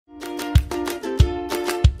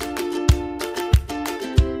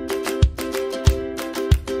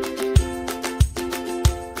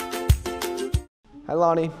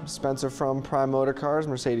Lonnie, Spencer from Prime Motor Cars,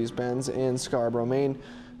 Mercedes-Benz in Scarborough, Maine.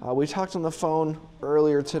 We talked on the phone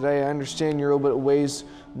earlier today. I understand you're a little bit ways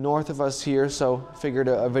north of us here, so figured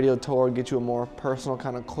a video tour would get you a more personal,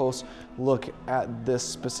 kind of close look at this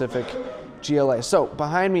specific GLA. So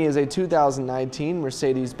behind me is a 2019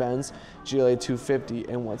 Mercedes-Benz GLA250,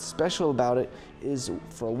 and what's special about it is,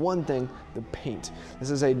 for one thing, the paint. This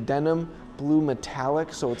is a denim blue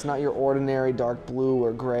metallic, so it's not your ordinary dark blue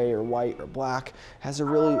or gray or white or black. It has a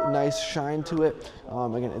really nice shine to it.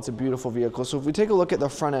 Again, it's a beautiful vehicle. So if we take a look at the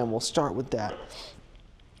front end, we'll start with that.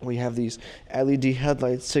 We have these LED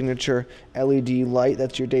headlights, signature LED light.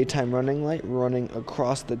 That's your daytime running light running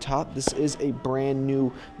across the top. This is a brand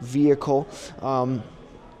new vehicle.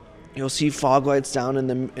 You'll see fog lights down on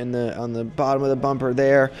the bottom of the bumper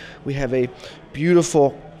there. We have a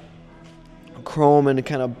beautiful chrome and a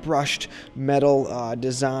kind of brushed metal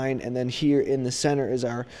design, and then here in the center is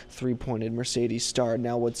our three-pointed Mercedes star.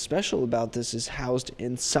 Now what's special about this is housed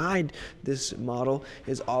inside this model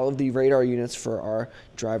is all of the radar units for our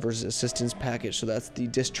driver's assistance package. So that's the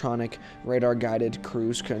Distronic radar guided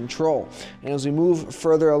cruise control. And as we move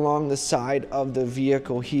further along the side of the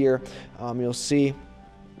vehicle here, you'll see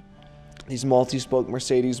these multi-spoke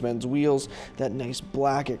Mercedes-Benz wheels, that nice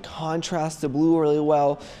black, it contrasts the blue really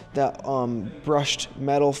well. That brushed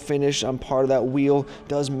metal finish on part of that wheel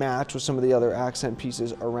does match with some of the other accent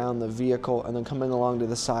pieces around the vehicle. And then coming along to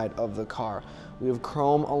the side of the car, we have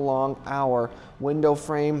chrome along our window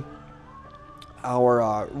frame,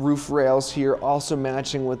 our roof rails here, also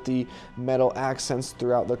matching with the metal accents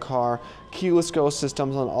throughout the car. Keyless go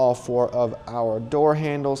systems on all four of our door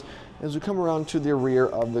handles. As we come around to the rear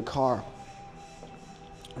of the car,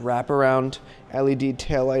 wraparound LED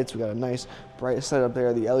taillights. We got a nice bright setup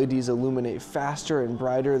there. The LEDs illuminate faster and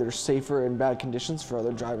brighter. They're safer in bad conditions for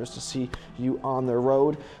other drivers to see you on the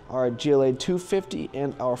road. Our GLA250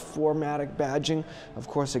 and our 4MATIC badging. Of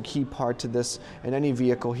course, a key part to this in any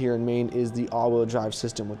vehicle here in Maine is the all-wheel drive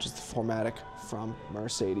system, which is the 4MATIC from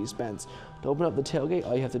Mercedes-Benz. To open up the tailgate,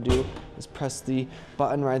 all you have to do is press the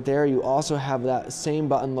button right there. You also have that same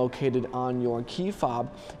button located on your key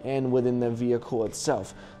fob and within the vehicle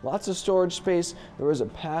itself. Lots of storage space. There is a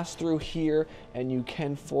pass-through here, and you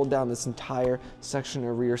can fold down this entire section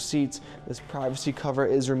of rear seats. This privacy cover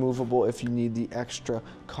is removable if you need the extra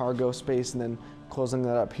cargo space, and then closing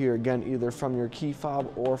that up here again, either from your key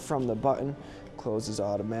fob or from the button. Closes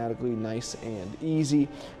automatically, nice and easy.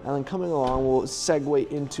 And then coming along, we'll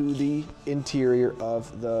segue into the interior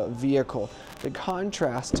of the vehicle. The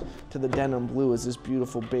contrast to the denim blue is this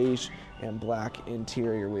beautiful beige and black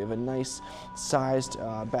interior. We have a nice sized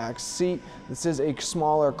back seat. This is a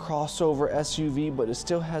smaller crossover SUV, but it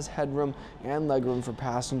still has headroom and legroom for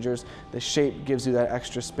passengers. The shape gives you that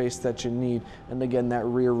extra space that you need. And again, that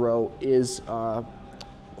rear row is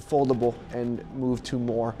foldable and move to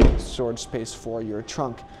more storage space for your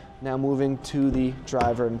trunk. Now moving to the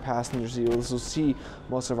driver and passenger seat, you'll see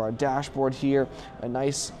most of our dashboard here, a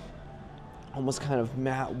nice almost kind of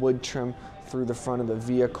matte wood trim through the front of the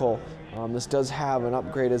vehicle. This does have an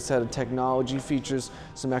upgraded set of technology features,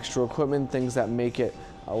 some extra equipment, things that make it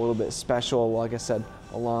a little bit special, like I said,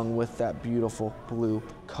 along with that beautiful blue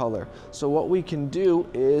color. So what we can do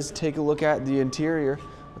is take a look at the interior.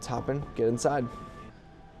 Let's hop in, get inside.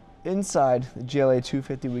 Inside the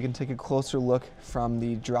GLA250, we can take a closer look from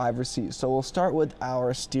the driver's seat. So we'll start with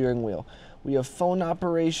our steering wheel. We have phone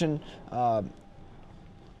operation,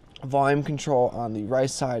 volume control on the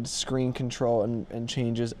right side, screen control and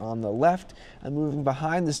changes on the left. And moving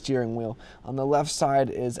behind the steering wheel, on the left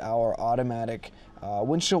side is our automatic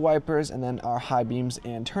windshield wipers, and then our high beams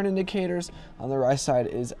and turn indicators. On the right side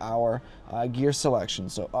is our gear selection.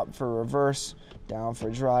 So up for reverse, down for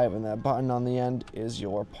drive, and that button on the end is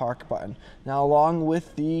your park button. Now, along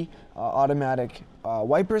with the automatic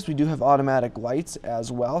wipers, we do have automatic lights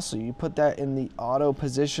as well. So you put that in the auto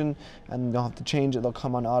position and you don't have to change it. They'll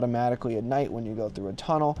come on automatically at night when you go through a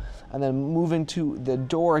tunnel. And then moving to the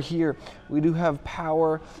door here, we do have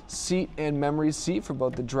power seat and memory seat for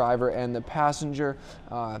both the driver and the passenger.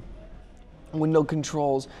 Window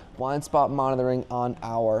controls, blind spot monitoring on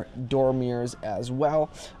our door mirrors as well.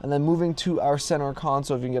 And then moving to our center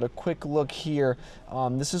console, if you can get a quick look here,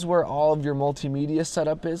 this is where all of your multimedia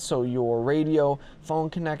setup is. So your radio, phone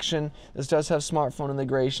connection, this does have smartphone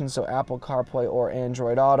integration, so Apple CarPlay or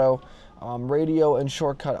Android Auto, radio and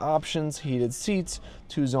shortcut options, heated seats,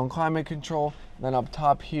 2-zone climate control, and then up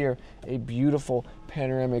top here, a beautiful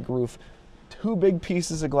panoramic roof two big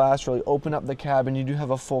pieces of glass really open up the cabin. You do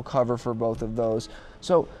have a full cover for both of those.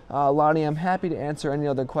 So Lonnie, I'm happy to answer any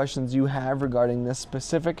other questions you have regarding this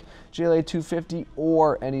specific GLA250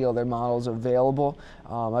 or any other models available.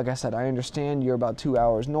 Like I said, I understand you're about 2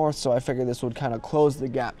 hours north, so I figured this would kind of close the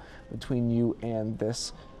gap between you and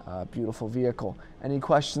this beautiful vehicle. Any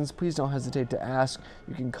questions, please don't hesitate to ask.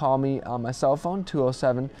 You can call me on my cell phone,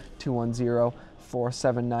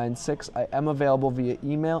 207-210-4796. I am available via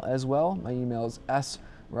email as well. My email is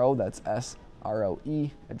sroe, that's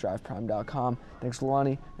SROE, @driveprime.com. Thanks,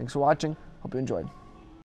 Lonnie. Thanks for watching. Hope you enjoyed.